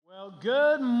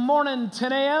Good morning,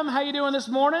 10 a.m. How you doing this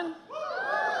morning?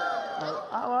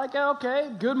 I like it. Okay.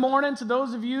 Good morning to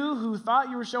those of you who thought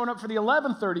you were showing up for the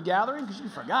 11:30 gathering because you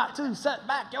forgot to set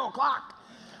back your clock.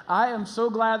 I am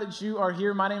so glad that you are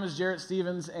here. My name is Jarrett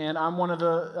Stevens, and I'm one of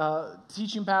the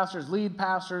teaching pastors, lead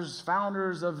pastors,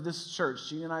 founders of this church.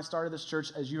 Gene and I started this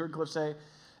church, as you heard Cliff say,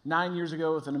 9 years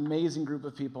ago with an amazing group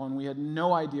of people, and we had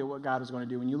no idea what God was going to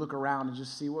do. When you look around and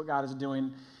just see what God is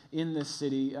doing in this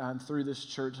city and through this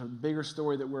church, a bigger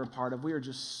story that we're a part of, we are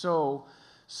just so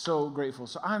grateful.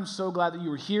 So I'm so glad that you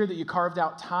were here, that you carved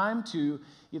out time to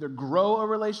either grow a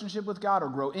relationship with God or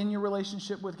grow in your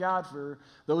relationship with God. For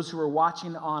those who are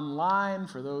watching online,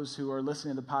 for those who are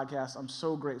listening to the podcast, I'm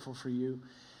so grateful for you.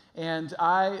 And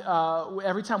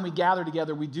every time we gather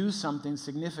together, we do something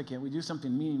significant. We do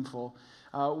something meaningful.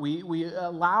 We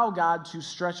allow God to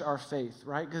stretch our faith,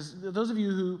 right? Because those of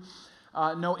you who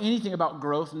know anything about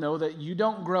growth know that you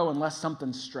don't grow unless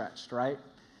something's stretched, right?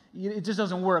 It just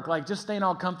doesn't work. Like just staying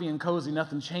all comfy and cozy,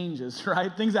 nothing changes, right?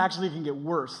 Things actually can get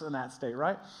worse in that state,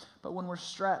 right? But when we're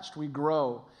stretched, we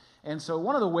grow. And so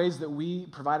one of the ways that we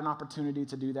provide an opportunity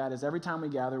to do that is every time we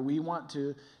gather, we want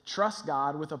to trust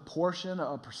God with a portion,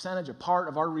 a percentage, a part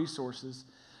of our resources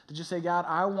to just say, God,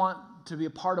 I want to be a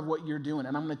part of what you're doing,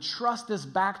 and I'm going to trust this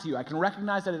back to you. I can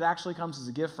recognize that it actually comes as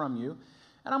a gift from you,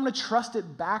 and I'm going to trust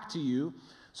it back to you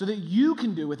so that you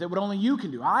can do with it what only you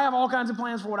can do. I have all kinds of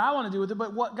plans for what I want to do with it,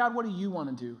 but God, what do you want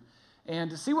to do? And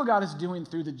to see what God is doing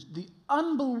through the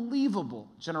unbelievable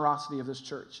generosity of this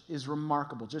church is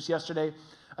remarkable. Just yesterday,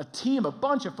 a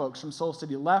bunch of folks from Soul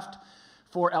City left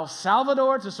for El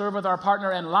Salvador to serve with our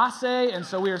partner Enlace, and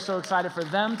so we are so excited for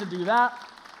them to do that.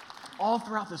 All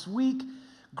throughout this week,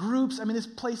 groups, this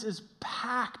place is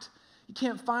packed. You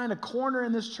can't find a corner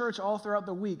in this church all throughout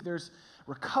the week. There's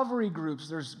recovery groups,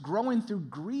 there's growing through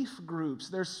grief groups,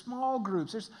 there's small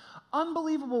groups, there's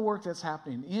unbelievable work that's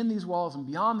happening in these walls and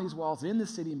beyond these walls, in the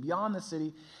city and beyond the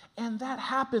city, and that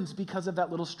happens because of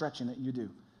that little stretching that you do,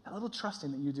 that little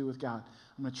trusting that you do with God.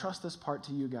 I'm going to trust this part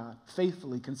to you, God,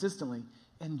 faithfully, consistently,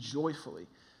 and joyfully.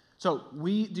 So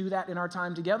we do that in our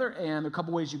time together, and there are a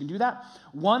couple ways you can do that.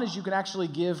 One is you can actually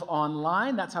give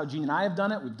online. That's how Gene and I have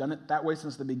done it. We've done it that way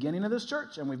since the beginning of this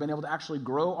church, and we've been able to actually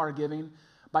grow our giving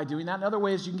by doing that. Another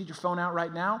way is you can get your phone out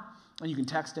right now, and you can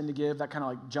text in to give. That kind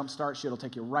of like jumpstarts you. It'll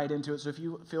take you right into it. So if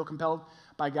you feel compelled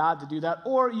by God to do that,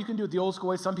 or you can do it the old school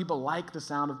way. Some people like the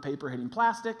sound of paper hitting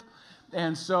plastic,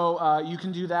 and so you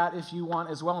can do that if you want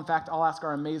as well. In fact, I'll ask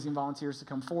our amazing volunteers to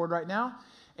come forward right now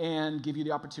and give you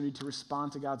the opportunity to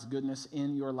respond to God's goodness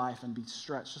in your life and be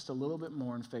stretched just a little bit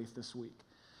more in faith this week.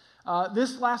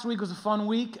 This last week was a fun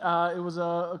week. It was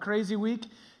a crazy week.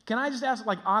 Can I just ask,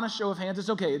 on a show of hands? It's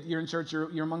okay. You're in church.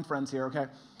 You're among friends here, okay?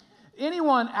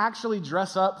 Anyone actually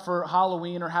dress up for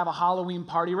Halloween or have a Halloween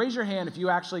party? Raise your hand if you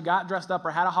actually got dressed up or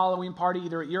had a Halloween party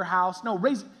either at your house. No,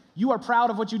 you are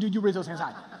proud of what you do. You raise those hands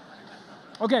high.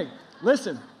 Okay,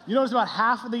 listen. You notice about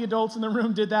half of the adults in the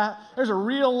room did that? There's a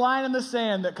real line in the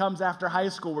sand that comes after high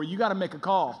school where you got to make a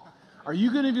call. Are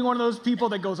you going to be one of those people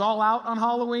that goes all out on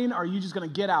Halloween, or are you just going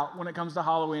to get out when it comes to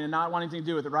Halloween and not want anything to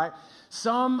do with it, right?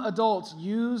 Some adults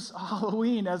use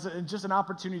Halloween as just an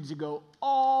opportunity to go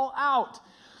all out.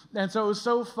 And so it was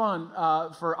so fun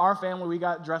for our family. We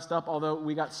got dressed up, although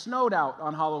we got snowed out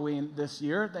on Halloween this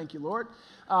year. Thank you, Lord.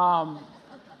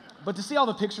 But to see all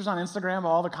the pictures on Instagram of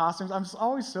all the costumes, I'm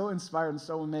always so inspired and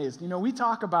so amazed. We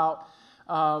talk about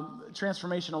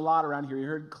transformation a lot around here. You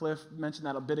heard Cliff mention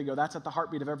that a bit ago. That's at the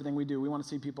heartbeat of everything we do. We want to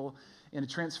see people in a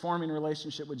transforming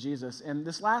relationship with Jesus. And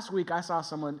this last week, I saw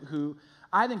someone who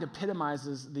I think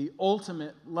epitomizes the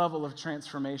ultimate level of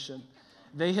transformation.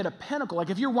 They hit a pinnacle.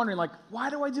 If you're wondering,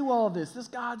 why do I do all of this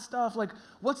God stuff?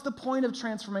 What's the point of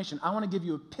transformation? I want to give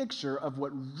you a picture of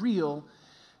what real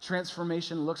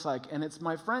transformation looks like. And it's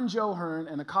my friend Jo Hearn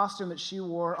and the costume that she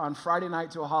wore on Friday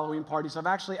night to a Halloween party. So I've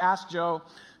actually asked Jo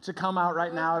to come out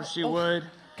right now if she would.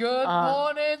 Good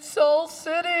morning, Soul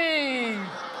City.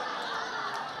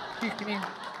 Can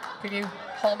you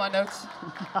hold my notes?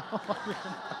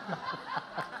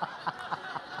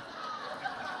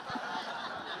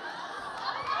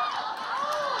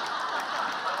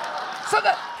 So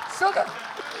good. So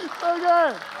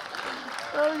good.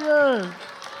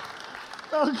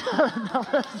 Now,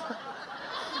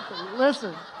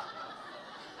 listen.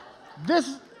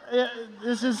 This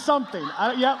is something.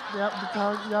 Yep.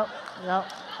 All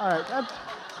right.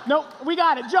 No, we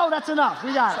got it. Jo, that's enough.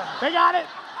 We got it. They got it.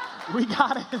 We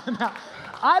got it. Now,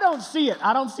 I don't see it.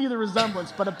 I don't see the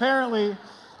resemblance, but apparently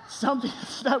some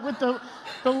people with the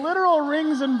literal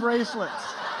rings and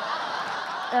bracelets.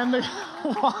 And the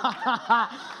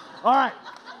all right.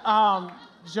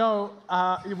 Jo,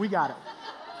 we got it.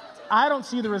 I don't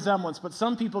see the resemblance, but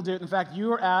some people do. In fact, you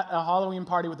were at a Halloween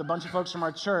party with a bunch of folks from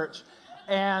our church,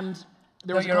 and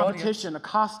there was a competition, a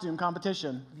costume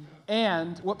competition.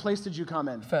 And what place did you come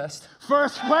in? First.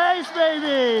 First place,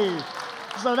 baby!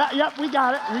 So that, yep, we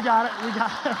got it.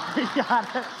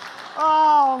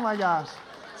 Oh my gosh.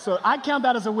 So I count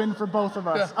that as a win for both of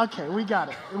us. Yeah. Okay, we got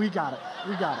it.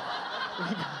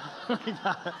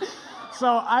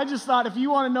 So I just thought, if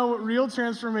you want to know what real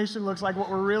transformation looks like, what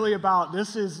we're really about,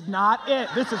 this is not it.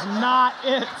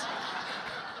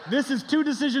 This is 2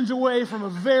 decisions away from a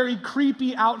very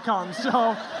creepy outcome. So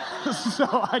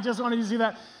I just wanted you to see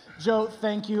that. Joe,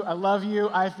 thank you. I love you.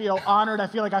 I feel honored. I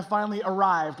feel like I finally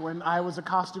arrived when I was a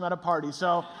costume at a party.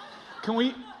 So can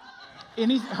we,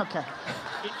 okay.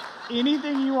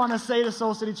 Anything you want to say to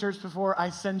Soul City Church before I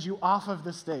send you off of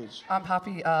the stage? I'm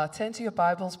happy. Turn to your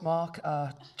Bibles, Mark,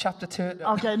 chapter 2.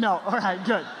 Okay, no. All right,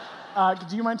 good.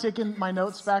 Do you mind taking my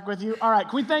notes back with you? All right,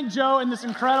 can we thank Joe in this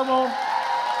incredible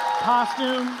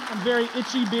costume and very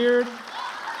itchy beard?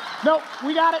 Nope,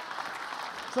 we got it.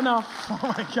 So no.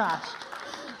 Oh my gosh.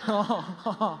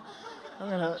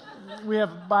 We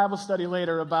have Bible study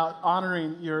later about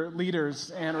honoring your leaders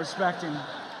and respecting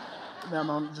them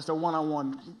on just a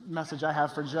one-on-one message I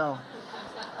have for Joe.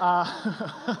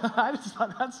 I just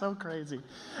thought that's so crazy.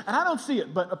 And I don't see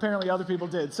it, but apparently other people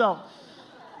did. So,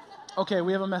 okay,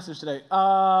 we have a message today.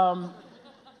 All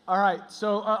right,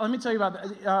 so let me tell you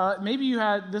about maybe you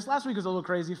had, this last week was a little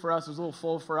crazy for us. It was a little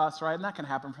full for us, right? And that can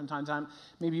happen from time to time.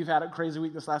 Maybe you've had a crazy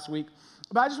week this last week.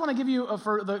 But I just want to give you,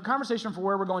 for the conversation for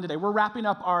where we're going today, we're wrapping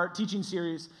up our teaching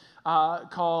series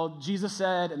called Jesus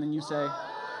Said, and then you say,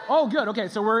 oh, good. Okay,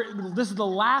 so this is the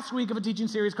last week of a teaching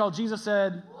series called Jesus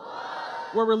Said,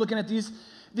 where we're looking at these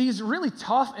really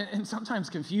tough and sometimes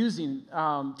confusing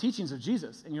teachings of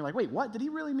Jesus. And you're like, wait, what? Did he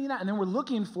really mean that? And then we're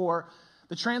looking for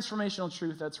the transformational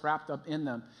truth that's wrapped up in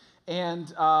them. And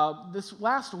this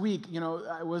last week,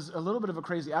 it was a little bit of a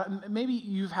crazy, maybe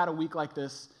you've had a week like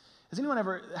this. Has anyone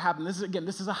ever happened? This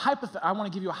is I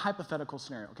want to give you a hypothetical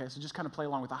scenario, okay? So just kind of play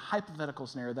along with a hypothetical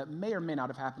scenario that may or may not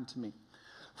have happened to me.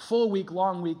 Full week,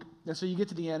 long week, and so you get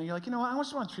to the end, and you're like, I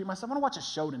just want to treat myself. I want to watch a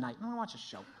show tonight. I want to watch a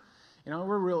show.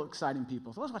 We're real exciting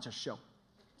people, so let's watch a show.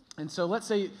 And so let's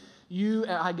say you,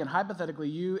 again, hypothetically,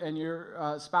 you and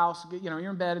your spouse, you're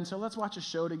in bed, and so let's watch a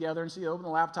show together, and so you open the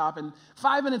laptop, and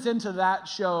 5 minutes into that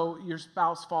show, your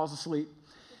spouse falls asleep,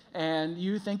 and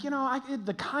you think,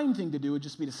 the kind thing to do would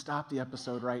just be to stop the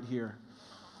episode right here.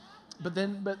 But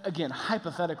again,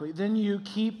 hypothetically, then you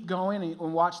keep going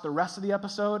and watch the rest of the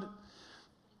episode,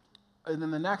 and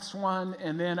then the next one,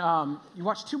 and then you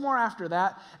watch 2 more after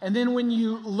that, and then when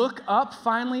you look up,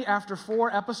 finally, after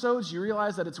 4 episodes, you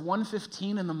realize that it's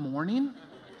 1:15 in the morning,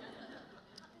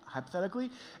 hypothetically,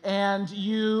 and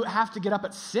you have to get up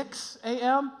at 6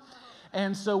 a.m.,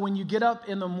 and so when you get up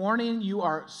in the morning, you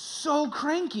are so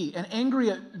cranky and angry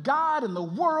at God and the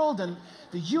world and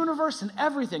the universe and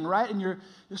everything, right? And you're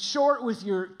short with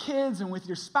your kids and with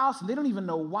your spouse, and they don't even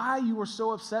know why you were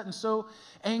so upset and so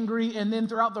angry. And then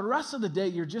throughout the rest of the day,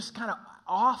 you're just kind of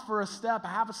off for a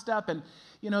half a step. And,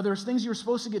 there's things you were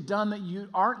supposed to get done that you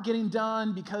aren't getting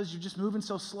done because you're just moving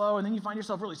so slow. And then you find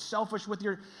yourself really selfish with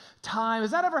your time.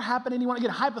 Has that ever happened to anyone?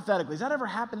 Again, hypothetically, has that ever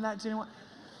happened to anyone?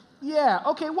 Yeah,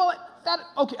 okay, well,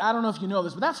 I don't know if you know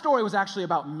this, but that story was actually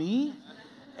about me,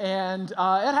 and it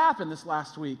happened this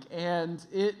last week, and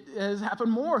it has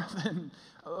happened more than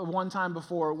one time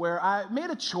before, where I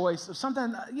made a choice of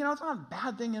something, it's not a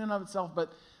bad thing in and of itself,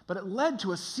 but it led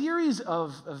to a series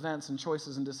of events and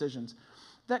choices and decisions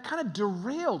that kind of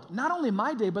derailed not only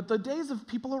my day, but the days of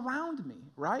people around me,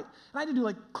 right? And I had to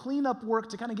do cleanup work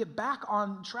to kind of get back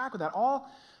on track with that, all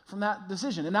from that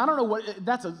decision. And I don't know what,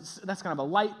 that's kind of a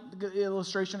light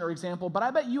illustration or example, but I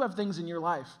bet you have things in your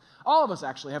life. All of us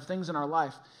actually have things in our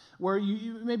life where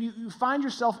you find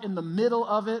yourself in the middle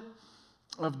of it,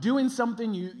 of doing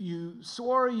something you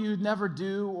swore you'd never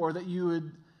do, or that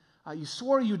you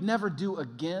swore you'd never do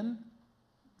again.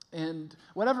 And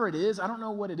whatever it is, I don't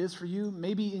know what it is for you.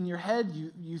 Maybe in your head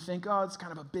you think, oh, it's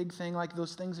kind of a big thing, like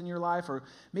those things in your life. Or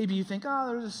maybe you think, oh,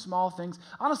 they're just small things.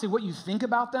 Honestly, what you think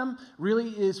about them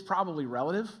really is probably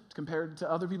relative compared to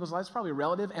other people's lives. It's probably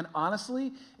relative. And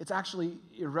honestly, it's actually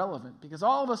irrelevant, because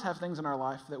all of us have things in our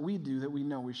life that we do that we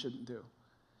know we shouldn't do.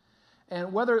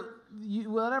 And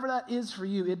whatever that is for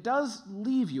you, it does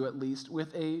leave you at least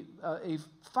with a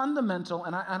fundamental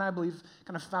and I believe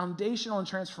kind of foundational and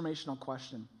transformational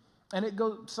question. And it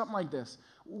goes something like this.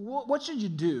 What should you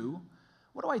do?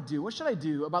 What do I do? What should I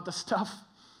do about the stuff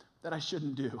that I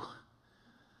shouldn't do?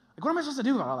 What am I supposed to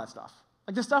do about all that stuff?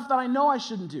 The stuff that I know I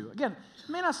shouldn't do. Again, it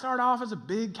may not start off as a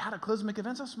big cataclysmic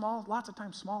event. So lots of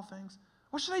times small things.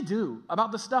 What should I do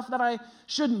about the stuff that I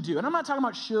shouldn't do? And I'm not talking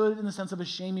about should in the sense of a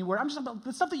shamey word. I'm just about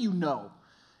the stuff that you know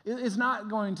is not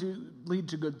going to lead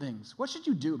to good things. What should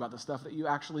you do about the stuff that you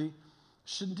actually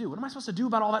shouldn't do? What am I supposed to do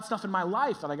about all that stuff in my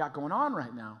life that I got going on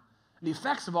right now? And the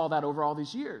effects of all that over all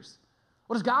these years.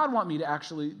 What does God want me to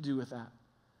actually do with that?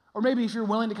 Or maybe if you're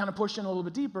willing to kind of push in a little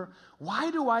bit deeper, why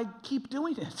do I keep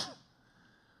doing it?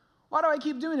 Why do I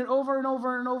keep doing it over and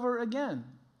over and over again?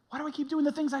 Why do I keep doing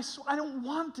the things I don't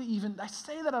want to even, I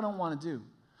say that I don't want to do?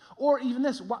 Or even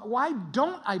this, why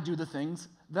don't I do the things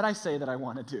that I say that I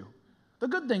want to do? The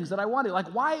good things that I want to do.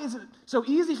 Like, why is it so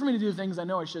easy for me to do the things I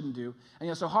know I shouldn't do, and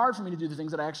yet so hard for me to do the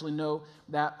things that I actually know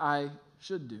that I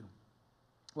should do?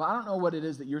 Well, I don't know what it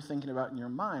is that you're thinking about in your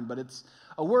mind, but it's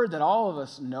a word that all of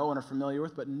us know and are familiar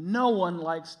with, but no one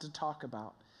likes to talk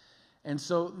about. And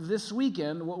so this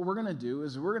weekend, what we're going to do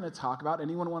is we're going to talk about,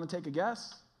 anyone want to take a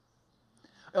guess?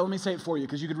 Oh, let me say it for you,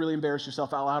 because you could really embarrass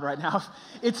yourself out loud right now.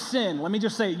 It's sin. Let me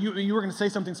just say, you were going to say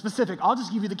something specific. I'll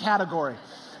just give you the category.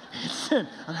 It's sin.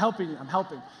 I'm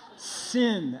helping.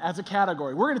 Sin as a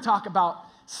category. We're going to talk about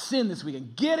sin this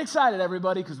weekend. Get excited,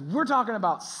 everybody, because we're talking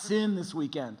about sin this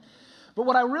weekend. But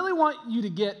what I really want you to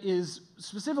get is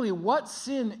specifically what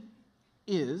sin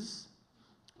is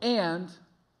and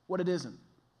what it isn't.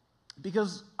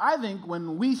 Because I think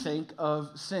when we think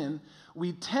of sin,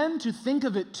 we tend to think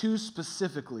of it too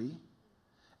specifically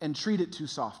and treat it too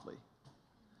softly.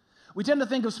 We tend to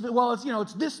think of, well, it's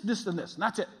this, and this, and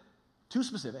that's it. Too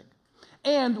specific.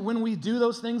 And when we do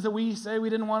those things that we say we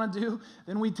didn't want to do,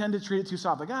 then we tend to treat it too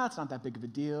soft. Like, it's not that big of a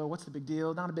deal. What's the big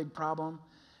deal? Not a big problem.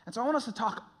 And so I want us to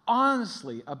talk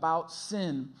honestly about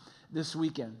sin this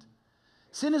weekend.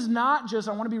 Sin is not just,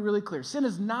 I want to be really clear, sin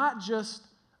is not just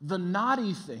the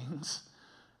naughty things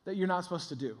that you're not supposed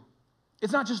to do.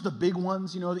 It's not just the big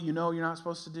ones, that you're not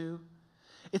supposed to do.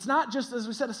 It's not just, as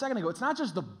we said a second ago, it's not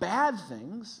just the bad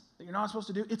things that you're not supposed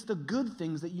to do. It's the good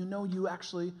things that you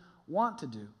actually want to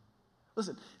do.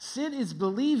 Listen, sin is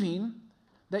believing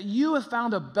that you have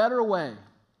found a better way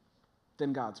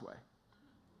than God's way.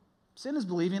 Sin is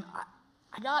believing,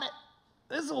 I got it.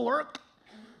 This will work.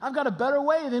 I've got a better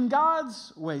way than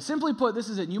God's way. Simply put, this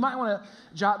is it. You might want to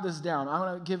jot this down. I'm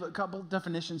going to give a couple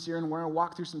definitions here, and we're going to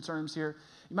walk through some terms here.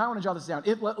 You might want to jot this down.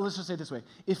 Let's just say it this way.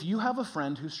 If you have a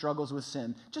friend who struggles with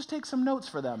sin, just take some notes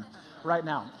for them right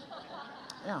now.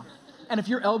 Yeah. And if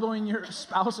you're elbowing your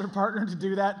spouse or partner to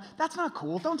do that, that's not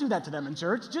cool. Don't do that to them in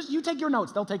church. Just you take your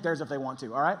notes. They'll take theirs if they want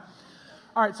to, all right?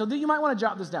 All right, so you might want to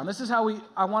jot this down. This is how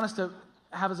I want us to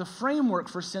have as a framework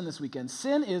for sin this weekend.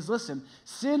 Sin is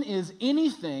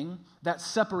anything that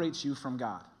separates you from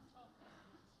God.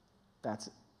 That's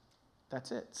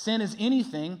it. Sin is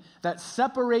anything that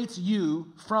separates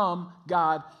you from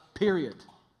God, period.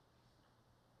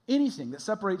 Anything that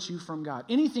separates you from God.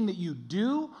 Anything that you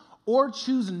do or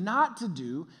choose not to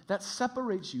do that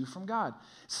separates you from God.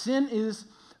 Sin is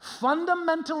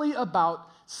fundamentally about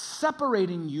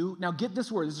separating you, now get this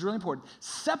word, this is really important,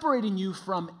 separating you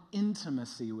from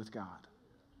intimacy with God.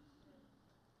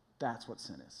 That's what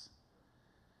sin is.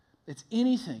 It's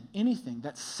anything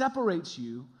that separates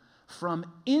you from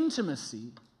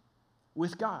intimacy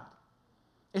with God.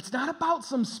 It's not about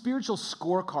some spiritual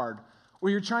scorecard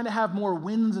where you're trying to have more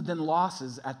wins than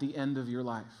losses at the end of your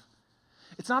life.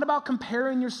 It's not about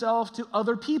comparing yourself to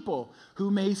other people who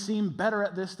may seem better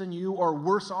at this than you or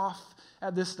worse off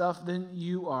at this stuff than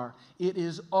you are. It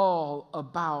is all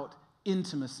about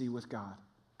intimacy with God.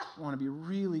 I want to be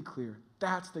really clear.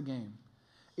 That's the game.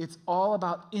 It's all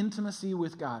about intimacy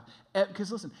with God.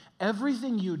 Because listen,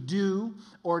 everything you do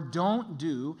or don't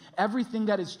do, everything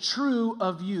that is true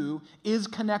of you is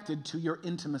connected to your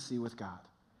intimacy with God,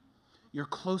 your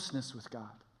closeness with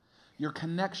God, your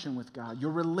connection with God,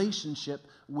 your relationship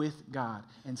with God.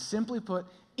 And simply put,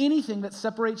 anything that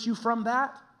separates you from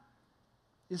that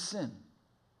is sin.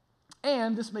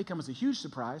 And this may come as a huge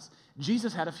surprise,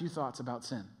 Jesus had a few thoughts about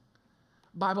sin.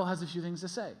 The Bible has a few things to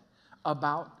say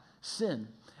about sin.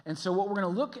 And so what we're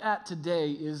going to look at today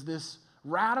is this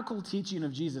radical teaching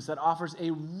of Jesus that offers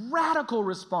a radical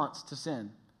response to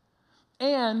sin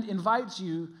and invites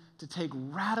you to take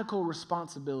radical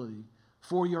responsibility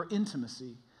for your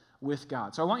intimacy with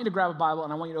God. So I want you to grab a Bible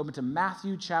and I want you to open to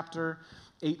Matthew chapter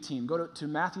 18. Go to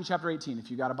Matthew chapter 18.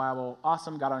 If you got a Bible,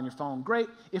 awesome. Got it on your phone, great.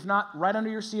 If not, right under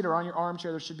your seat or on your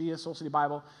armchair, there should be a Soul City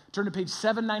Bible. Turn to page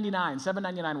 799.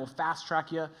 799 will fast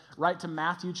track you right to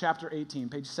Matthew chapter 18,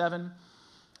 page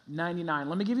 799.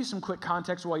 Let me give you some quick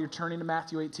context while you're turning to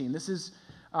Matthew 18. This is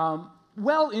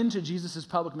well into Jesus'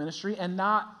 public ministry and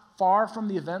not far from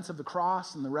the events of the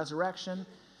cross and the resurrection.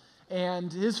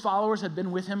 And his followers had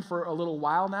been with him for a little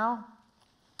while now.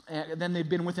 And then they've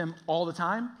been with him all the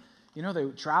time. You know, they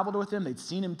traveled with him. They'd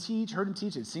seen him teach, heard him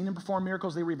teach. They'd seen him perform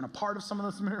miracles. They were even a part of some of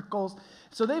those miracles.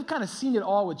 So they've kind of seen it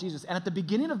all with Jesus. And at the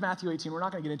beginning of Matthew 18, we're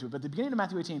not going to get into it, but at the beginning of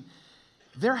Matthew 18,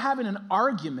 they're having an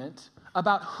argument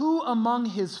about who among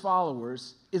his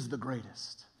followers is the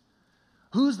greatest.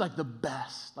 Who's like the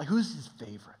best? Like who's his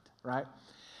favorite, right?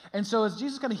 And so as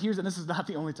Jesus kind of hears it, and this is not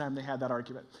the only time they had that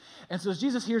argument. And so as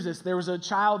Jesus hears this, there was a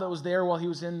child that was there while he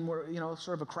was in, sort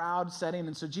of a crowd setting.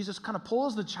 And so Jesus kind of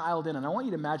pulls the child in. And I want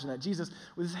you to imagine that Jesus,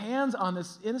 with his hands on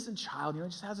this innocent child,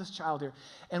 just has this child here.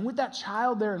 And with that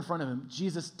child there in front of him,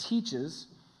 Jesus teaches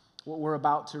what we're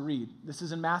about to read. This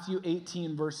is in Matthew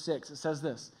 18, verse 6. It says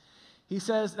this. He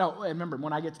says, and remember,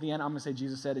 when I get to the end, I'm going to say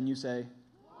Jesus said, and you say,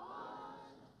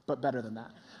 but better than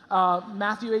that.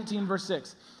 Matthew 18, verse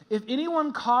 6. If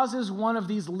anyone causes one of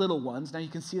these little ones, now you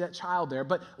can see that child there,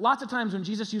 but lots of times when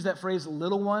Jesus used that phrase,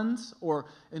 little ones, or,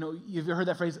 you've heard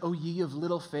that phrase, oh, ye of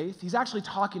little faith, he's actually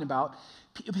talking about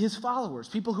his followers,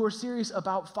 people who are serious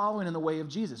about following in the way of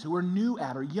Jesus, who are new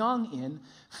at or young in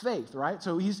faith, right?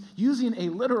 So he's using a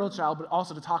literal child, but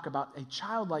also to talk about a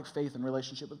childlike faith and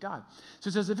relationship with God. So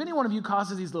it says, if any one of you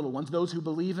causes these little ones, those who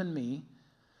believe in me,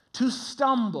 to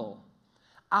stumble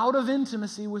out of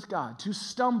intimacy with God, to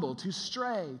stumble, to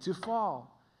stray, to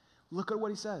fall. Look at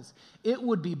what he says. It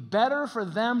would be better for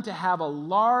them to have a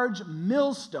large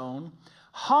millstone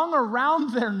hung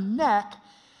around their neck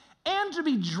and to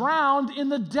be drowned in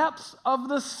the depths of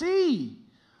the sea.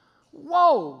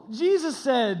 Whoa, Jesus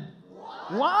said,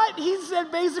 what? He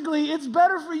said basically, it's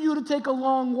better for you to take a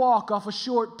long walk off a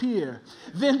short pier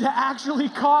than to actually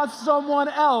cause someone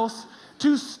else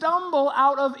to stumble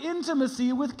out of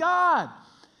intimacy with God.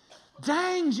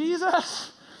 Dang,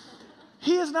 Jesus.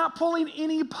 He is not pulling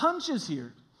any punches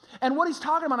here. And what he's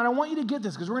talking about, and I want you to get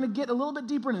this because we're going to get a little bit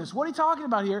deeper into this. What he's talking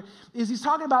about here is he's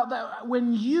talking about that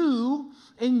when you,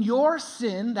 in your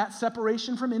sin, that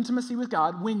separation from intimacy with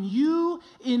God, when you,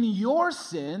 in your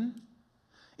sin,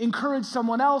 encourage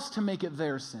someone else to make it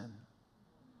their sin.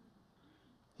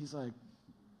 He's like,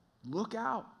 look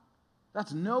out.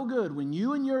 That's no good when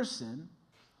you, in your sin,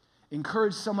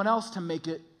 encourage someone else to make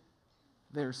it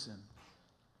their sin.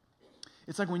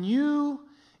 It's like when you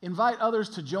invite others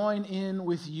to join in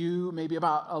with you, maybe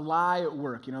about a lie at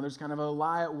work. There's kind of a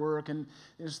lie at work, and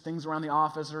there's things around the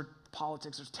office, or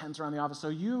politics, there's tents around the office. So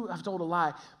you have told a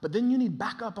lie, but then you need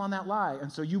backup on that lie.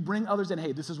 And so you bring others in.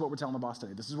 Hey, this is what we're telling the boss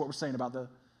today. This is what we're saying about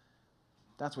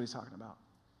that's what he's talking about.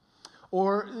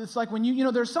 Or it's like when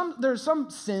there's some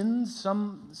sins,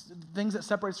 some things that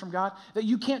separate us from God that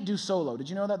you can't do solo. Did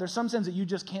you know that? There's some sins that you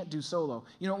just can't do solo.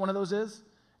 You know what one of those is?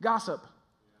 Gossip.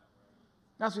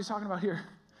 That's what he's talking about here.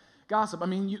 Gossip. I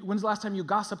mean, when's the last time you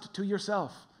gossiped to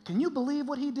yourself? Can you believe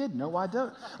what he did? No, I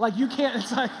don't. Like, you can't.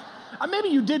 It's like, maybe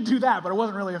you did do that, but it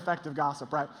wasn't really effective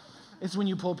gossip, right? It's when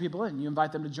you pull people in. You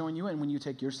invite them to join you in when you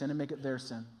take your sin and make it their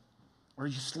sin. Or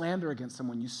you slander against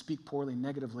someone. You speak poorly,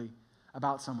 negatively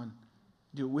about someone.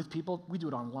 Do it with people. We do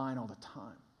it online all the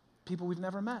time. People we've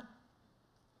never met.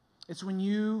 It's when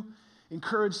you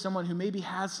encourage someone who maybe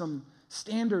has some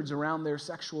standards around their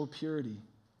sexual purity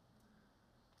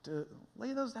to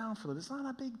lay those down for them. It's not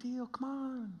a big deal. Come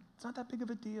on. It's not that big of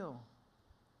a deal.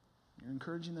 You're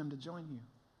encouraging them to join you.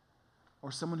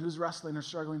 Or someone who's wrestling or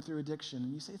struggling through addiction,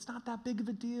 and you say, it's not that big of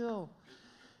a deal.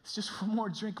 It's just one more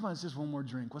drink. Come on, it's just one more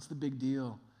drink. What's the big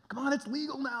deal? Come on, it's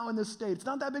legal now in this state. It's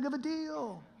not that big of a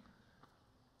deal.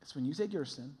 It's when you take your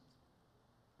sin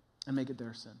and make it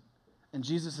their sin. And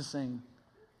Jesus is saying,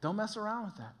 don't mess around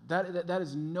with that. That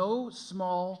is no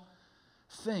small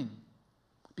thing.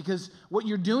 Because what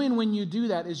you're doing when you do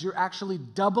that is you're actually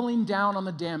doubling down on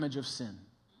the damage of sin.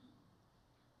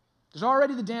 There's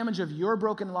already the damage of your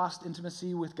broken, lost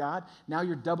intimacy with God. Now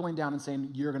you're doubling down and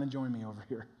saying, you're going to join me over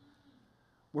here.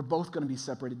 We're both going to be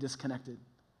separated, disconnected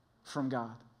from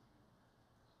God.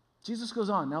 Jesus goes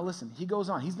on. Now listen, he goes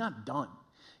on. He's not done.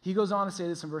 He goes on to say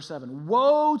this in verse 7.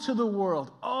 Woe to the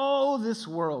world. Oh, this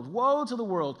world. Woe to the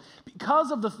world because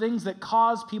of the things that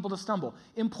cause people to stumble.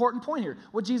 Important point here.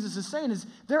 What Jesus is saying is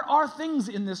there are things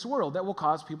in this world that will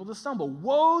cause people to stumble.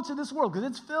 Woe to this world because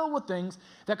it's filled with things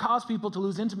that cause people to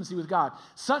lose intimacy with God.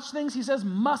 Such things, he says,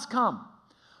 must come.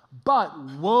 But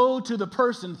woe to the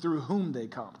person through whom they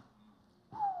come.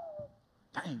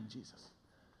 Dang, Jesus.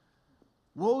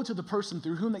 Woe to the person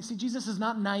through whom they... See, Jesus is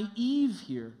not naive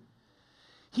here.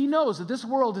 He knows that this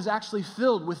world is actually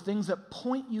filled with things that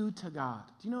point you to God.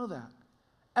 Do you know that?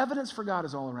 Evidence for God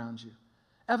is all around you.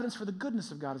 Evidence for the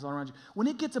goodness of God is all around you. When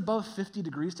it gets above 50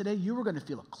 degrees today, you are going to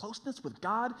feel a closeness with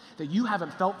God that you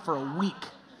haven't felt for a week,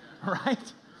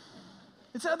 right?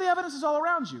 The evidence is all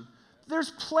around you.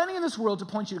 There's plenty in this world to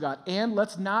point you to God. And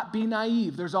let's not be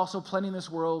naive. There's also plenty in this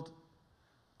world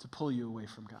to pull you away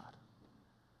from God.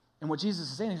 And what Jesus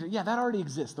is saying is, yeah, that already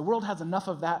exists. The world has enough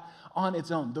of that on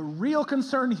its own. The real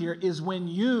concern here is when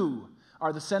you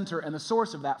are the center and the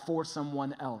source of that for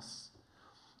someone else.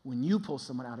 When you pull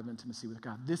someone out of intimacy with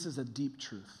God. This is a deep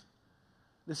truth.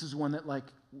 This is one that,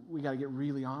 we got to get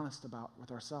really honest about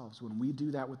with ourselves. When we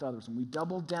do that with others, when we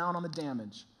double down on the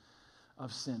damage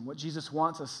of sin. What Jesus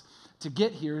wants us to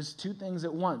get here is two things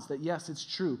at once. That yes, it's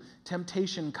true.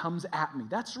 Temptation comes at me.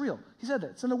 That's real. He said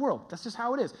that. It's in the world. That's just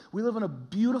how it is. We live in a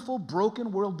beautiful,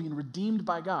 broken world being redeemed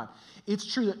by God.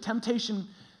 It's true that temptation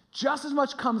just as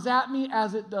much comes at me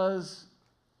as it does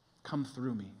come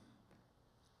through me.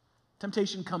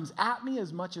 Temptation comes at me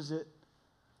as much as it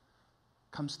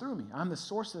comes through me. I'm the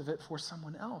source of it for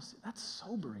someone else. That's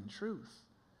sobering truth.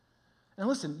 And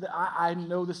listen, I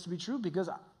know this to be true because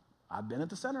I've been at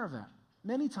the center of that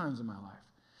many times in my life.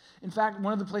 In fact,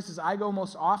 one of the places I go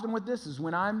most often with this is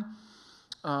when I'm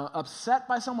upset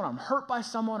by someone, I'm hurt by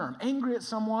someone, or I'm angry at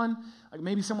someone. Like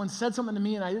maybe someone said something to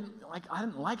me and I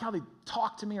didn't like how they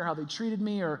talked to me or how they treated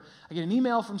me, or I get an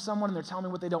email from someone and they're telling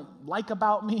me what they don't like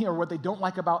about me or what they don't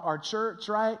like about our church,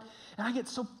 right? And I get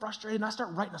so frustrated and I start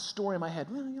writing a story in my head.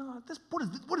 Well,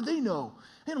 what do they know?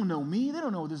 They don't know me. They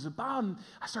don't know what this is about. And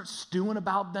I start stewing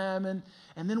about them.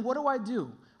 And then what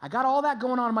do? I got all that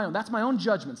going on my own. That's my own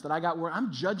judgments that I got where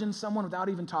I'm judging someone without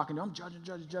even talking to them. I'm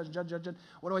judging.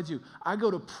 What do? I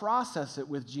go to process it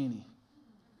with Jeannie.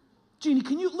 Jeannie,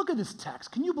 can you look at this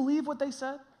text? Can you believe what they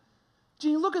said?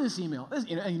 Jeannie, look at this email. And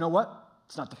you know what?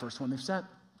 It's not the first one they've sent.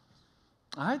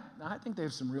 I think they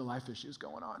have some real life issues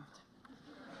going on.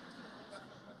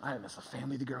 I have a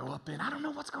family to grow up in. I don't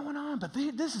know what's going on, but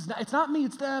it's not me,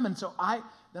 it's them. And so I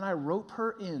rope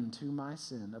her into my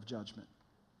sin of judgment.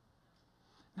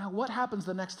 Now, what happens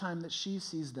the next time that she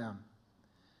sees them?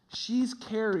 She's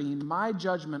carrying my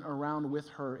judgment around with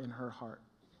her in her heart.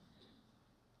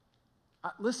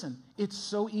 Listen, it's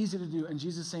so easy to do. And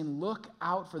Jesus is saying, look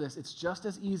out for this. It's just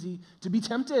as easy to be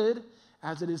tempted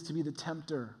as it is to be the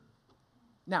tempter.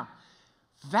 Now,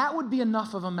 that would be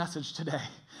enough of a message today.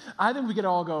 I think we could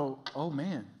all go, oh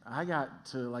man, I got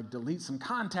to delete some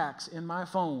contacts in my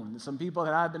phone. Some people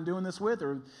that I've been doing this with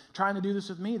or trying to do this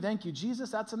with me. Thank you, Jesus,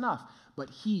 that's enough. But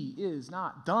he is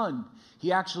not done.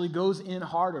 He actually goes in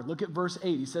harder. Look at verse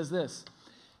 8. He says this.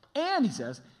 And he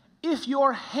says, if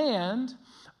your hand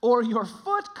or your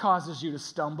foot causes you to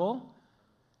stumble,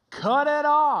 cut it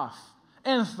off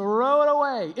and throw it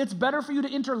away. It's better for you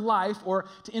to enter life or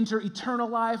to enter eternal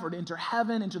life or to enter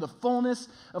heaven, into the fullness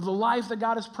of the life that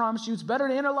God has promised you. It's better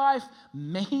to enter life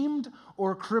maimed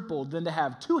or crippled than to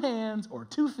have 2 hands or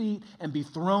 2 feet and be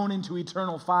thrown into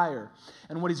eternal fire.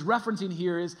 And what he's referencing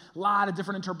here is a lot of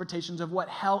different interpretations of what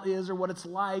hell is or what it's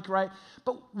like, right?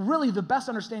 But really the best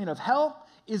understanding of hell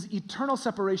is eternal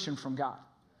separation from God.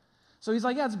 So he's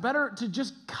like, yeah, it's better to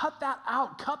just cut that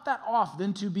out, cut that off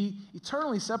than to be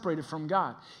eternally separated from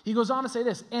God. He goes on to say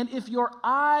this, and if your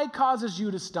eye causes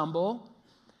you to stumble,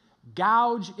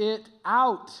 gouge it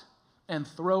out and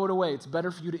throw it away. It's better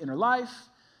for you to enter life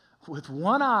with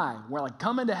 1 eye, where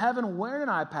come into heaven wearing an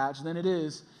eye patch, than it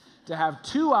is to have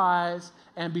 2 eyes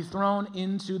and be thrown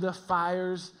into the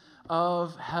fires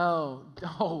of hell.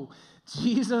 Oh,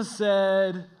 Jesus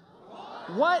said,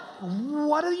 What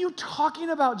are you talking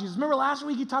about, Jesus? Remember last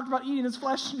week he talked about eating his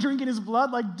flesh and drinking his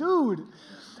blood? Dude,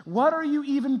 what are you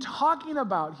even talking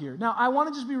about here? Now, I want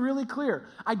to just be really clear.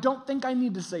 I don't think I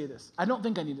need to say this.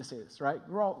 Right?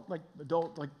 We're all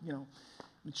adult,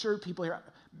 mature people here.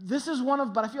 This is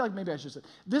but I feel like maybe I should say,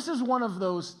 this is one of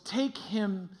those take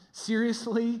him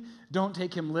seriously, don't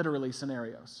take him literally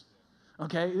scenarios.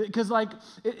 Okay? Because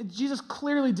Jesus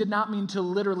clearly did not mean to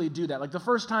literally do that. The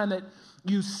first time that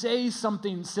you say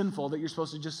something sinful that you're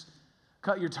supposed to just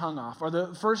cut your tongue off, or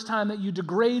the first time that you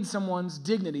degrade someone's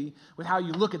dignity with how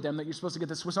you look at them, that you're supposed to get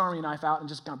the Swiss Army knife out and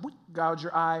just kind of gouge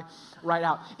your eye right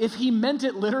out. If he meant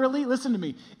it literally, listen to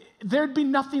me, there'd be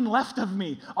nothing left of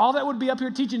me. All that would be up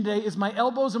here teaching today is my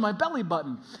elbows and my belly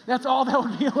button. That's all that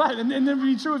would be left, and it would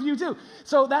be true of you too.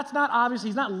 So that's not obvious.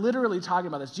 He's not literally talking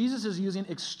about this. Jesus is using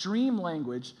extreme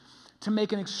language to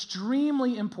make an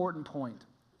extremely important point,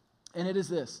 and it is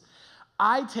this.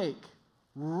 I take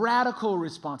radical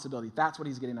responsibility. That's what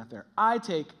he's getting at there. I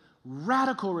take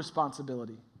radical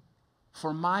responsibility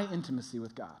for my intimacy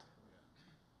with God.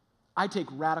 I take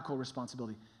radical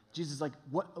responsibility. Jesus is like,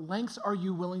 what lengths are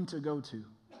you willing to go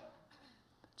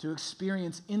to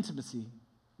experience intimacy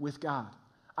with God?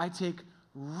 I take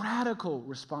radical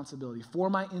responsibility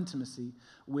for my intimacy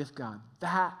with God.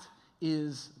 That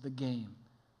is the game.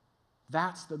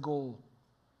 That's the goal.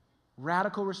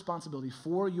 Radical responsibility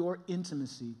for your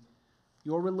intimacy,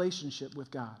 your relationship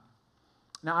with God.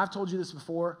 Now, I've told you this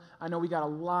before. I know we got a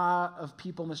lot of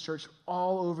people in this church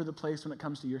all over the place when it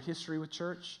comes to your history with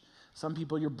church. Some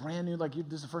people, you're brand new, like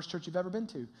this is the first church you've ever been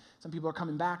to. Some people are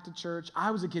coming back to church.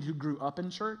 I was a kid who grew up in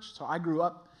church, so I grew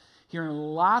up hearing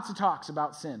lots of talks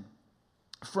about sin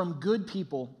from good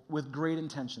people with great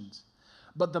intentions.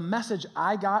 But the message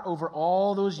I got over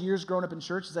all those years growing up in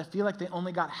church is I feel like they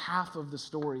only got half of the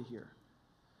story here.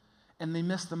 And they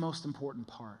missed the most important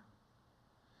part.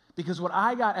 Because what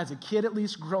I got as a kid, at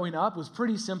least growing up, was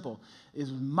pretty simple. It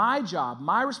was my job,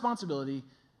 my responsibility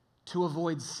to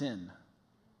avoid sin.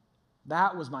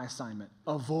 That was my assignment.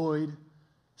 Avoid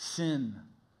sin,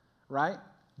 right?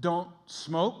 Don't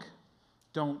smoke,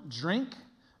 don't drink,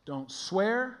 don't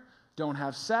swear, don't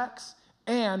have sex,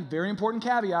 and, very important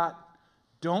caveat,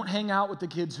 don't hang out with the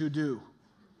kids who do,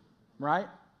 right?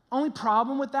 Only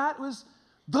problem with that was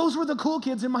those were the cool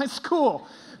kids in my school.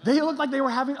 They looked like they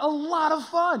were having a lot of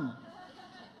fun.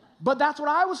 But that's what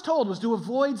I was told, was to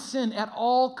avoid sin at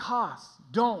all costs.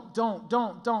 Don't.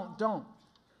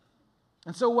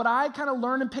 And so what I kind of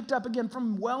learned and picked up again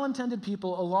from well-intended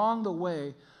people along the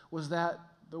way was that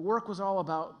the work was all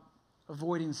about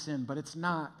avoiding sin, but it's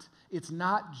not. It's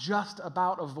not just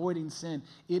about avoiding sin.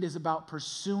 It is about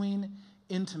pursuing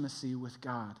intimacy with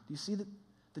God. Do you see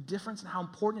the difference and how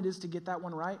important it is to get that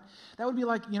one right? That would be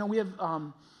like, we have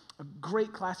a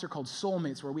great class here called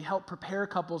Soulmates where we help prepare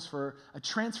couples for a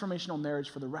transformational marriage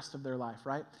for the rest of their life,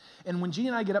 right? And when Jeannie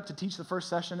and I get up to teach the first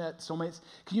session at Soulmates,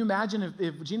 can you imagine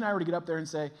if Jeannie and I were to get up there and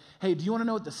say, hey, do you want to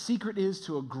know what the secret is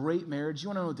to a great marriage? Do you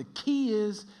want to know what the key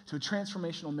is to a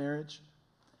transformational marriage?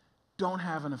 Don't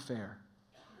have an affair.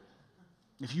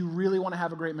 If you really want to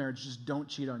have a great marriage, just don't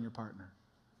cheat on your partner.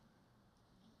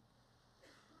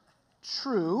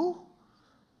 True,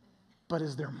 but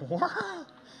is there more?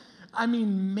 I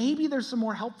mean, maybe there's some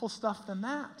more helpful stuff than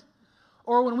that.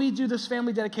 Or when we do this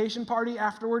family dedication party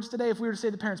afterwards today, if we were to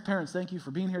say to parents, thank you for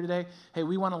being here today. Hey,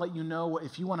 we want to let you know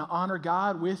if you want to honor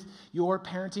God with your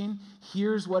parenting,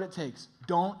 here's what it takes.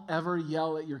 Don't ever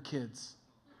yell at your kids.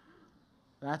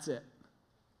 That's it.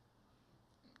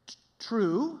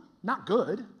 True, not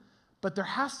good, but there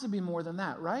has to be more than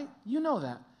that, right? You know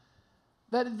that.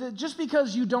 That just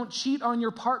because you don't cheat on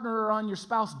your partner or on your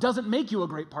spouse doesn't make you a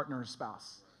great partner or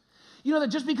spouse. You know that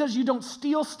just because you don't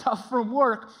steal stuff from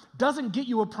work doesn't get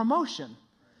you a promotion.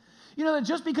 You know that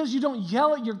just because you don't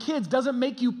yell at your kids doesn't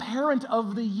make you parent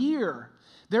of the year.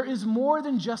 There is more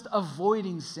than just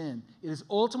avoiding sin. It is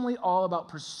ultimately all about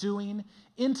pursuing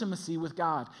intimacy with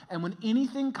God. And when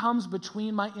anything comes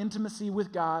between my intimacy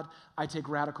with God, I take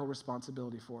radical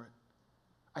responsibility for it.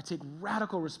 I take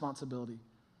radical responsibility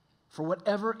for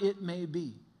whatever it may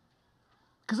be.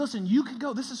 Because listen, you can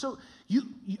go,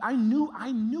 I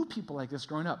knew people like this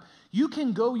growing up. You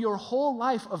can go your whole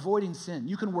life avoiding sin.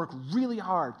 You can work really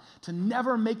hard to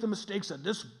never make the mistakes that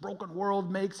this broken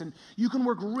world makes, and you can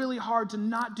work really hard to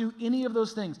not do any of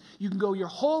those things. You can go your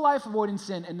whole life avoiding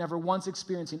sin and never once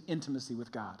experiencing intimacy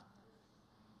with God.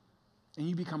 And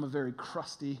you become a very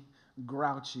crusty,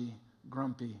 grouchy,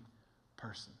 grumpy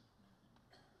person.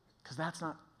 Because that's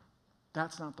not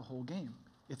the whole game.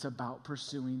 It's about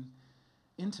pursuing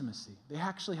intimacy. They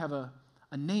actually have a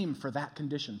name for that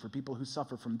condition, for people who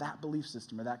suffer from that belief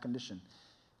system or that condition.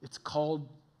 It's called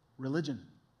religion.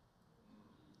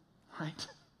 Right?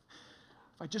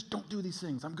 If I just don't do these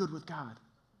things, I'm good with God.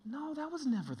 No, that was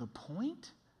never the point.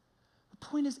 The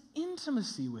point is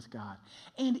intimacy with God.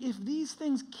 And if these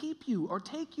things keep you or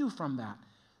take you from that,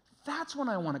 that's when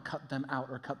I want to cut them out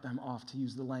or cut them off, to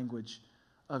use the language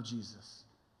of Jesus.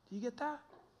 Do you get that?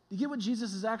 Do you get what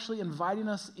Jesus is actually inviting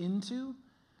us into?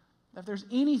 If there's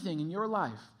anything in your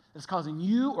life that's causing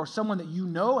you or someone that you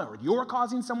know, or you're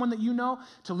causing someone that you know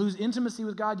to lose intimacy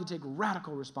with God, you take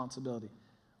radical responsibility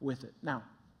with it. Now,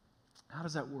 how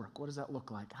does that work? What does that look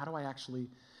like? How do I actually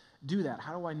do that?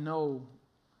 How do I know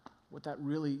how that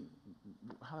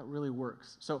really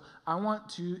works? So I want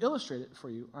to illustrate it for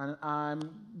you. I'm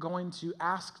going to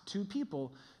ask two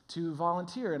people to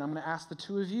volunteer, and I'm going to ask the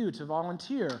two of you to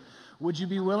volunteer. Would you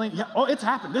be willing? Yeah. Oh, it's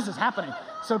happened. This is happening.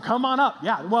 So come on up.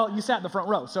 Yeah, well, you sat in the front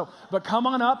row. But come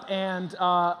on up, and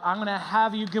I'm going to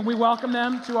have you. Can we welcome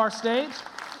them to our stage?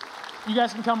 You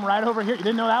guys can come right over here. You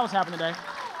didn't know that was happening today.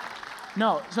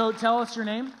 No. So tell us your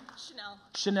name.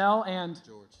 Chanel and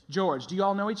George. Do you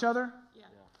all know each other? Yeah.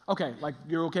 Okay, like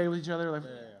you're okay with each other? Like,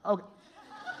 yeah. Okay.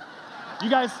 You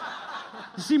guys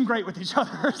seem great with each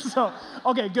other. So,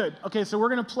 okay, good. Okay, so we're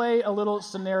going to play a little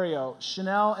scenario.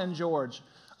 Chanel and George.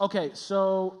 Okay,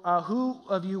 so who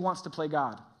of you wants to play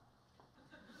God?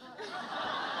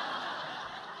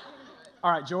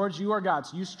 All right, George, you are God.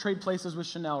 So you trade places with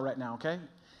Chanel right now, okay?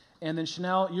 And then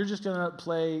Chanel, you're just going to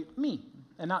play me.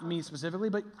 and not me specifically,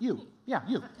 but you. Yeah,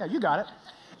 you. Yeah, you got it.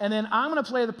 And then I'm going to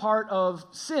play the part of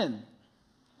sin.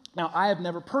 Now, I have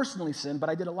never personally sinned, but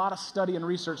I did a lot of study and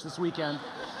research this weekend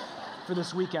for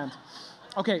this weekend.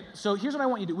 Okay, so here's what I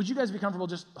want you to do. Would you guys be comfortable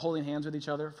just holding hands with each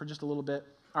other for just a little bit?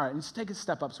 All right, and just take a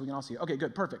step up so we can all see you. Okay,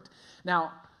 good, perfect.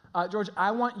 Now, George,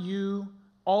 I want you,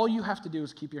 all you have to do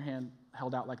is keep your hand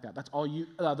held out like that. That's all you,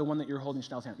 the one that you're holding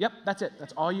Chanel's hand. Yep, that's it.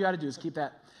 That's all you got to do is keep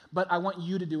that. But I want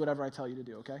you to do whatever I tell you to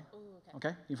do, okay? Ooh,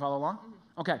 Okay, you follow along? Mm-hmm.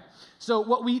 Okay, so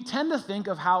what we tend to think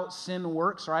of how sin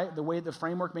works, right, the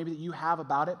framework maybe that you have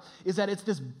about it, is that it's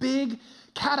this big,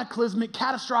 cataclysmic,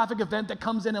 catastrophic event that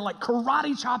comes in and like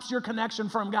karate chops your connection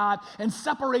from God and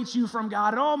separates you from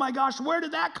God. And oh my gosh, where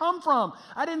did that come from?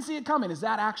 I didn't see it coming. Is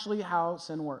that actually how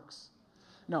sin works?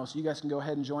 No, so you guys can go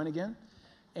ahead and join again.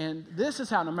 And this is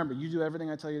how, now remember, you do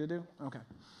everything I tell you to do? Okay.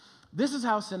 This is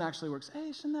how sin actually works.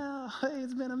 Hey, Chanel. Hey,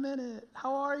 it's been a minute.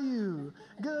 How are you?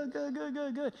 Good, good, good,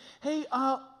 good, good. Hey,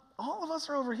 all of us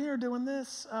are over here doing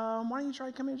this. Why don't you try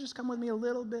to come here? Just come with me a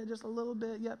little bit, just a little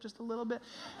bit. Yep, just a little bit.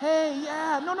 Hey,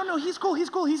 yeah. No. He's cool. He's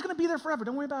going to be there forever.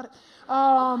 Don't worry about it.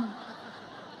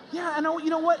 Yeah, I know. You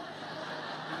know what?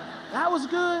 That was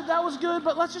good.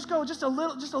 But let's just go just a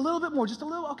little bit more. Just a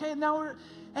little. Okay, now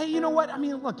hey, you know what? I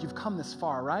mean, look, you've come this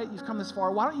far, right? You've come this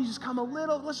far. Why don't you just come a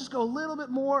little? Let's just go a little bit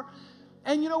more.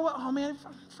 And you know what? Oh, man,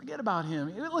 forget about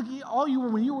him. Look,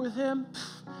 when you were with him,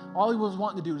 all he was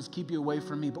wanting to do was keep you away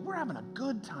from me. But we're having a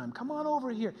good time. Come on over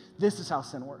here. This is how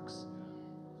sin works.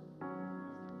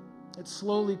 It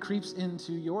slowly creeps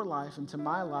into your life, into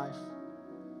my life,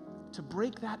 to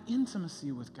break that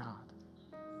intimacy with God,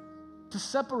 to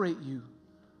separate you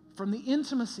from the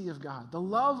intimacy of God, the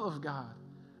love of God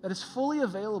that is fully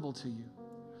available to you.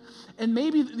 And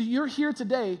maybe you're here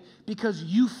today because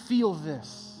you feel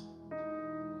this.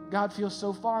 God feels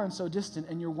so far and so distant,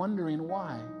 and you're wondering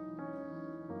why.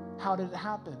 How did it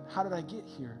happen? How did I get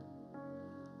here?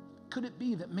 Could it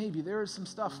be that maybe there is some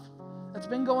stuff that's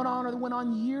been going on or that went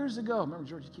on years ago? Remember,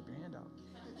 George, you keep your hand out.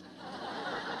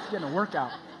 It's getting a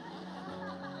workout.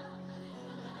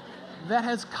 That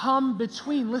has come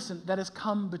between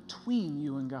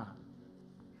you and God.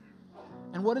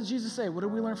 And what does Jesus say? What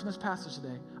did we learn from this passage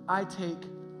today? I take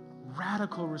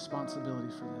radical responsibility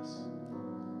for this.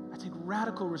 I take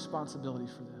radical responsibility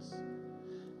for this.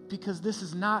 Because this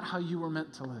is not how you were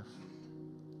meant to live.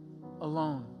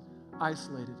 Alone,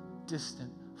 isolated,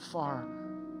 distant, far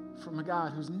from a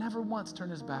God who's never once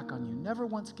turned his back on you, never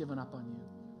once given up on you.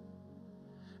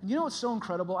 And you know what's so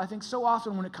incredible? I think so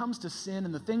often when it comes to sin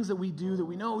and the things that we do that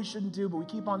we know we shouldn't do, but we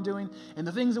keep on doing, and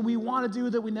the things that we want to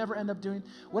do that we never end up doing,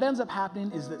 what ends up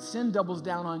happening is that sin doubles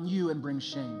down on you and brings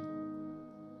shame.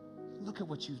 Look at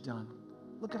what you've done.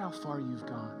 Look at how far you've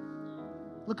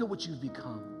gone. Look at what you've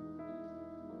become.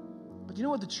 But you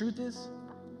know what the truth is?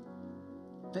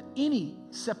 That any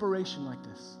separation like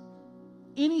this,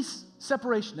 any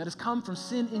separation that has come from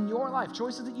sin in your life,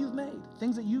 choices that you've made,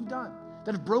 things that you've done,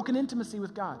 that have broken intimacy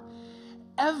with God.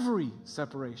 Every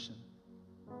separation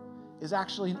is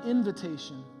actually an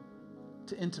invitation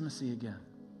to intimacy again.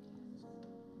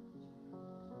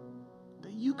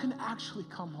 That you can actually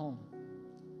come home.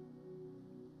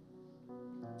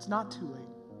 It's not too late.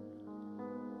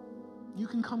 You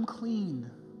can come clean.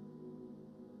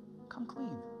 Come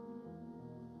clean.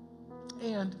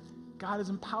 And God has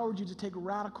empowered you to take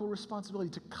radical responsibility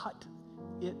to cut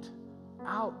it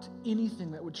out,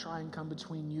 anything that would try and come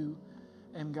between you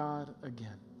and God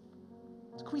again.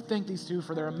 So can we thank these two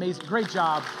for their amazing, great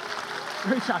job.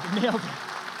 Great job, you nailed it.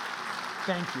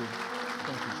 Thank you.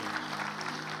 Thank you, George.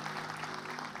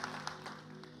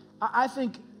 I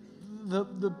think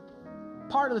the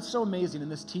part that's so amazing in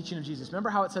this teaching of Jesus,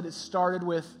 remember how it said it started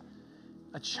with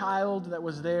a child that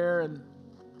was there and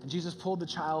Jesus pulled the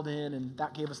child in, and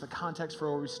that gave us the context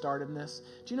for where we started in this.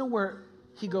 Do you know where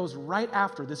he goes right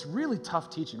after this really tough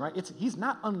teaching, right? He's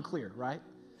not unclear, right?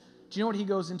 Do you know what he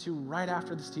goes into right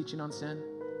after this teaching on sin?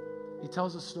 He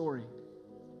tells a story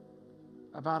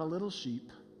about a little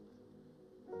sheep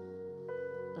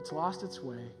that's lost its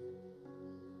way,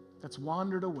 that's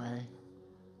wandered away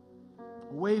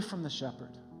from the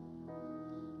shepherd,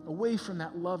 away from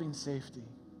that loving safety.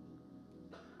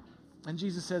 And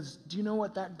Jesus says, do you know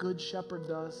what that good shepherd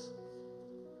does?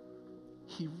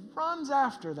 He runs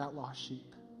after that lost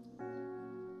sheep.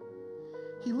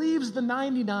 He leaves the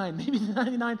 99, maybe the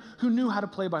 99 who knew how to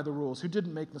play by the rules, who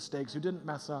didn't make mistakes, who didn't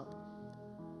mess up.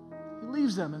 He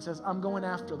leaves them and says, I'm going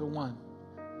after the one.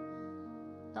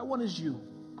 That one is you.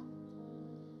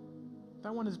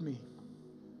 That one is me.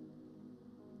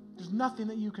 There's nothing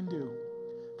that you can do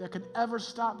that could ever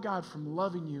stop God from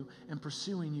loving you and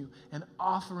pursuing you and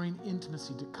offering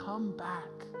intimacy to come back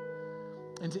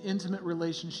into intimate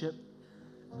relationship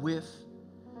with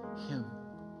him.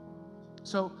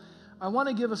 So I want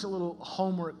to give us a little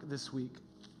homework this week.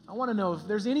 I want to know if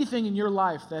there's anything in your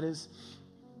life that is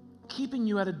keeping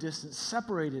you at a distance,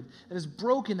 separated, that has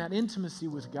broken that intimacy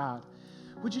with God.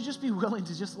 Would you just be willing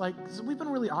to just we've been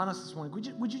really honest this morning.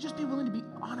 Would you just be willing to be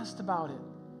honest about it?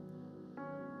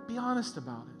 Be honest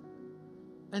about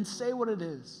it and say what it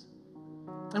is.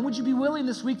 And would you be willing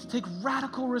this week to take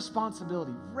radical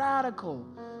responsibility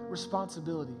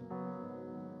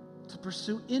to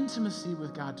pursue intimacy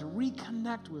with God, to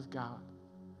reconnect with God,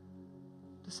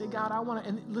 to say, God, I want to,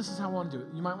 and this is how I want to do it.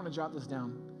 You might want to jot this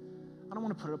down. I don't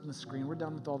want to put it up on the screen. We're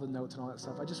done with all the notes and all that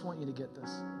stuff. I just want you to get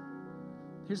this.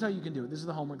 Here's how you can do it. This is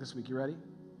the homework this week. You ready?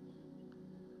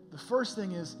 The first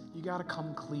thing is you got to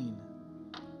come clean.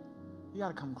 You got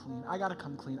to come clean. I got to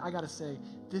come clean. I got to say,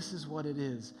 this is what it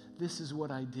is. This is what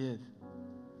I did.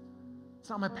 It's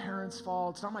not my parents'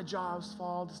 fault. It's not my job's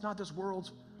fault. It's not this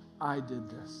world's. I did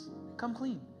this. Come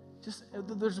clean. Just,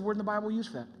 there's a word in the Bible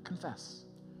used for that. Confess.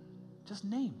 Just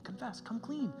confess, come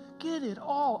clean. Get it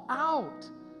all out.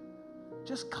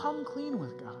 Just come clean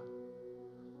with God.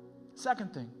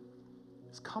 Second thing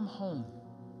is come home.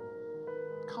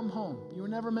 Come home. You were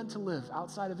never meant to live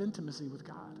outside of intimacy with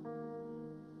God.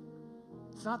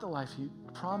 It's not the life He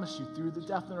promised you through the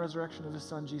death and the resurrection of His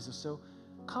Son, Jesus. So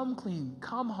come clean,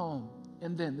 come home.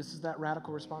 And then, this is that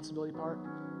radical responsibility part,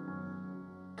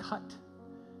 cut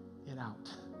it out.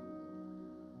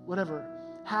 Whatever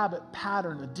habit,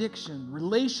 pattern, addiction,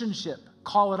 relationship,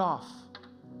 call it off.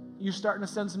 You're starting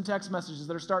to send some text messages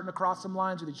that are starting to cross some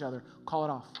lines with each other, call it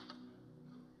off.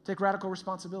 Take radical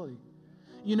responsibility.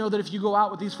 You know that if you go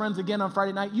out with these friends again on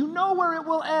Friday night, you know where it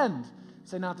will end.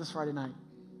 Say, not this Friday night.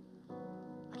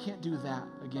 I can't do that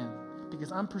again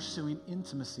because I'm pursuing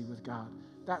intimacy with God.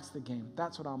 That's the game.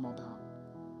 That's what I'm all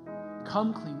about.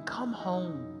 Come clean, come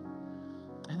home,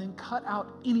 and then cut out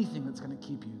anything that's going to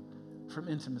keep you from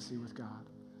intimacy with God.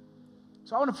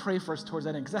 So I want to pray first towards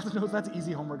that end, because that's an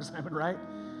easy homework assignment, right?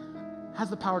 It has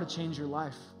the power to change your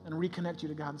life and reconnect you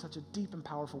to God in such a deep and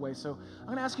powerful way. So I'm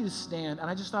going to ask you to stand, and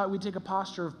I just thought we'd take a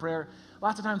posture of prayer.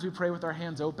 Lots of times we pray with our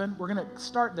hands open. We're going to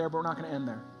start there, but we're not going to end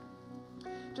there.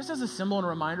 Just as a symbol and a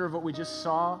reminder of what we just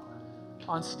saw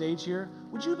on stage here,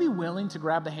 would you be willing to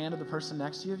grab the hand of the person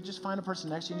next to you? Just find a person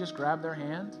next to you and just grab their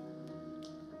hand.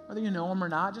 Whether you know them or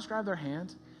not, just grab their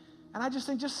hand. And I just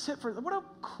think, just sit for, what a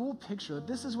cool picture.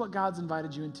 This is what God's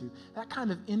invited you into, that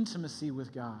kind of intimacy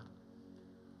with God.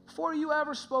 Before you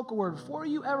ever spoke a word, before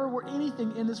you ever were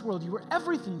anything in this world, you were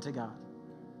everything to God.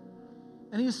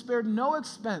 And He has spared no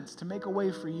expense to make a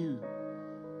way for you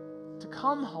to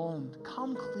come home, to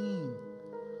come clean,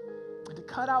 and to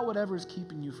cut out whatever is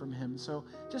keeping you from Him. So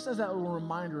just as that little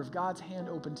reminder of God's hand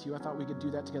open to you, I thought we could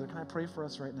do that together. Can I pray for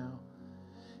us right now?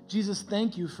 Jesus,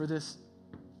 thank you for this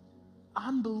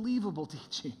unbelievable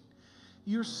teaching.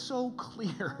 You're so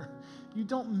clear. You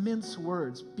don't mince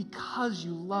words because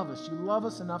you love us. You love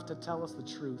us enough to tell us the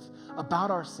truth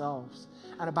about ourselves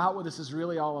and about what this is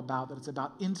really all about, that it's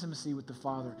about intimacy with the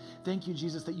Father. Thank you,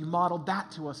 Jesus, that you modeled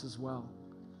that to us as well.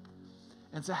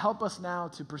 And to help us now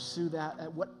to pursue that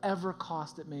at whatever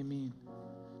cost it may mean,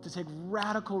 to take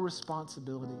radical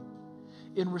responsibility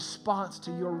in response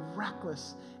to your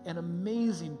reckless and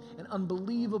amazing and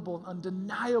unbelievable and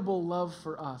undeniable love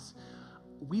for us.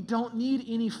 We don't need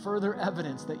any further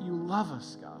evidence that you love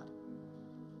us, God.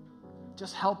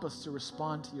 Just help us to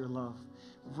respond to your love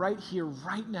right here,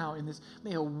 right now in this.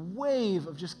 May a wave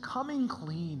of just coming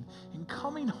clean and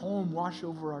coming home wash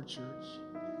over our church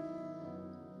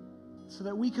so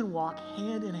that we can walk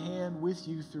hand in hand with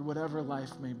you through whatever life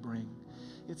may bring.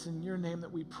 It's in your name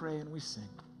that we pray and we sing.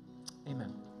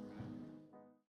 Amen.